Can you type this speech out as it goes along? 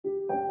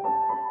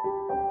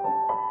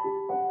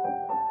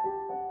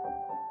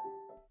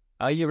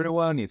Hi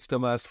everyone, it's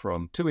Thomas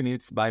from 2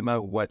 Minutes by My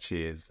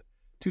Watches.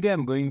 Today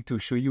I'm going to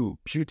show you a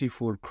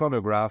beautiful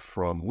chronograph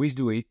from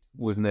Wishdoit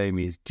whose name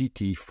is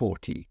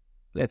GT40.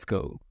 Let's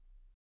go.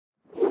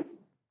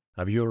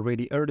 Have you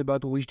already heard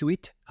about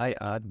Wishdoit? I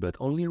had, but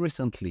only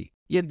recently.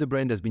 Yet the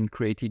brand has been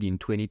created in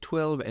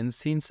 2012 and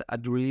since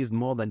had released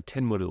more than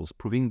 10 models,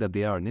 proving that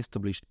they are an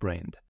established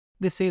brand.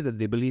 They say that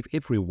they believe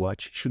every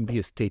watch should be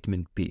a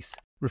statement piece,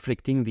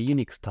 reflecting the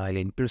unique style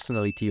and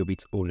personality of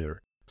its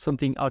owner.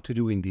 Something hard to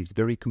do in this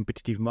very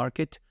competitive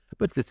market,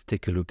 but let's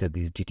take a look at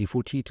this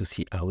GT40 to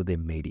see how they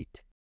made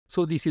it.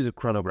 So this is a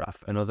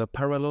chronograph, another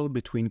parallel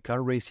between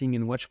car racing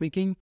and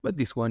watchmaking, but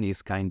this one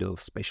is kind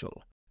of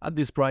special. At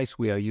this price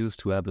we are used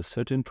to have a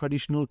certain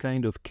traditional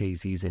kind of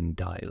cases and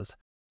dials.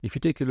 If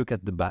you take a look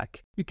at the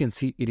back, you can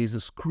see it is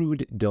a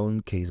screwed down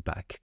case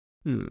back.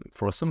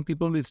 For some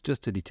people it's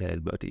just a detail,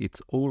 but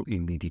it's all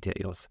in the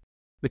details.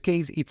 The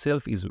case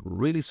itself is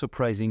really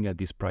surprising at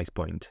this price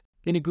point.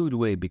 In a good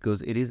way,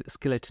 because it is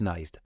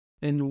skeletonized.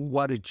 And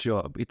what a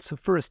job! It's the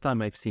first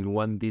time I've seen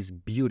one this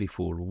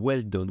beautiful,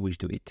 well done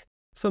Wishdoit.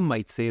 Some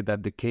might say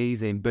that the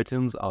case and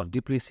buttons are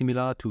deeply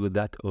similar to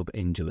that of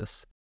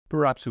Angelus.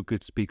 Perhaps we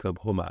could speak of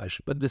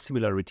homage, but the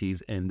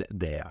similarities end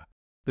there.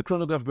 The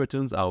chronograph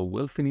buttons are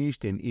well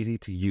finished and easy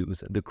to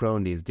use. The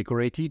crown is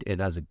decorated and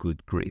has a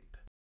good grip.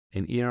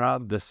 And here are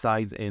the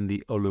sides and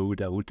the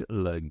hollowed out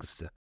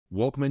lugs.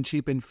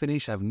 Workmanship and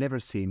finish I've never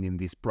seen in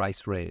this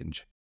price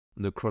range.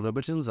 The chrono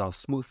buttons are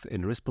smooth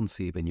and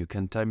responsive and you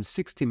can time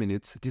 60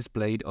 minutes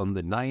displayed on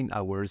the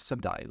 9-hour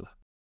subdial.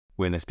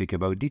 When I speak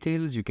about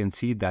details, you can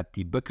see that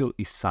the buckle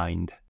is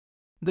signed.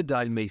 The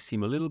dial may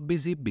seem a little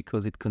busy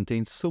because it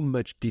contains so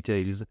much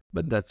details,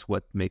 but that's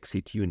what makes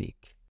it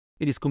unique.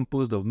 It is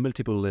composed of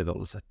multiple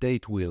levels,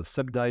 date wheel,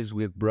 subdials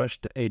with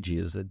brushed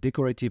edges,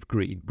 decorative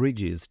grid,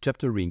 bridges,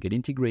 chapter ring and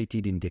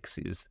integrated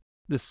indexes.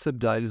 The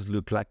subdials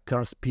look like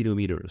car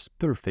speedometers,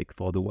 perfect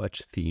for the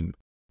watch theme.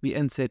 The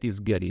handset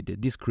is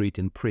gutted, discreet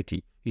and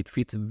pretty. It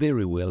fits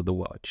very well the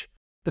watch.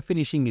 The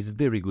finishing is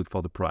very good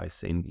for the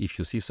price, and if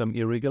you see some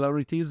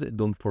irregularities,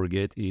 don't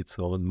forget it's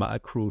on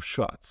macro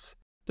shots.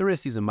 The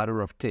rest is a matter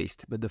of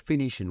taste, but the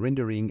finish and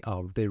rendering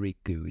are very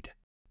good.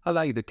 I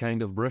like the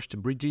kind of brushed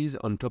bridges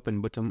on top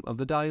and bottom of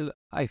the dial.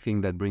 I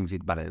think that brings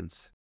it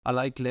balance. I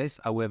like less,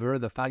 however,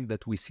 the fact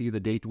that we see the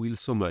date wheel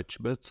so much,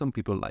 but some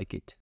people like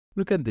it.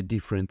 Look at the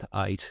different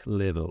height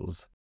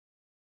levels.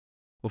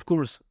 Of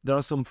course, there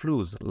are some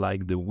flaws,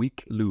 like the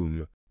weak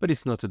loom, but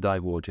it's not a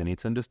dive watch and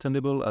it's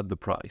understandable at the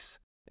price.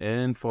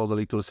 And for the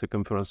little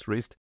circumference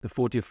wrist, the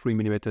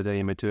 43mm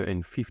diameter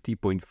and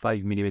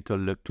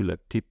 50.5mm lug-to-lug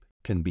tip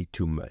can be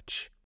too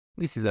much.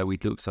 This is how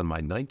it looks on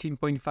my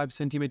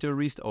 19.5cm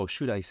wrist, or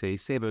should I say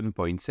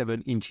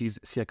 7.7 inches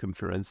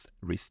circumference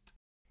wrist.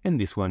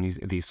 And this one is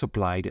the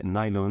supplied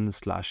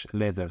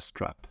nylon/leather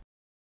strap.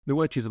 The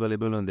watch is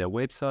available on their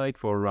website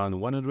for around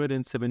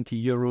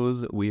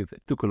 €170 with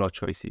 2 color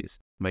choices.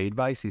 My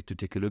advice is to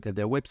take a look at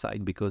their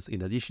website because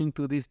in addition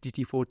to this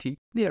GT40,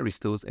 the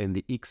Aristos and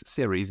the X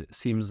series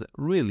seems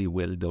really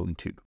well done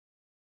too.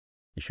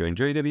 If you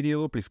enjoyed the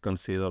video, please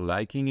consider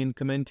liking and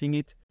commenting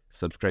it,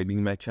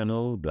 subscribing my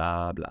channel,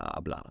 blah blah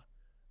blah.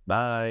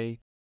 Bye!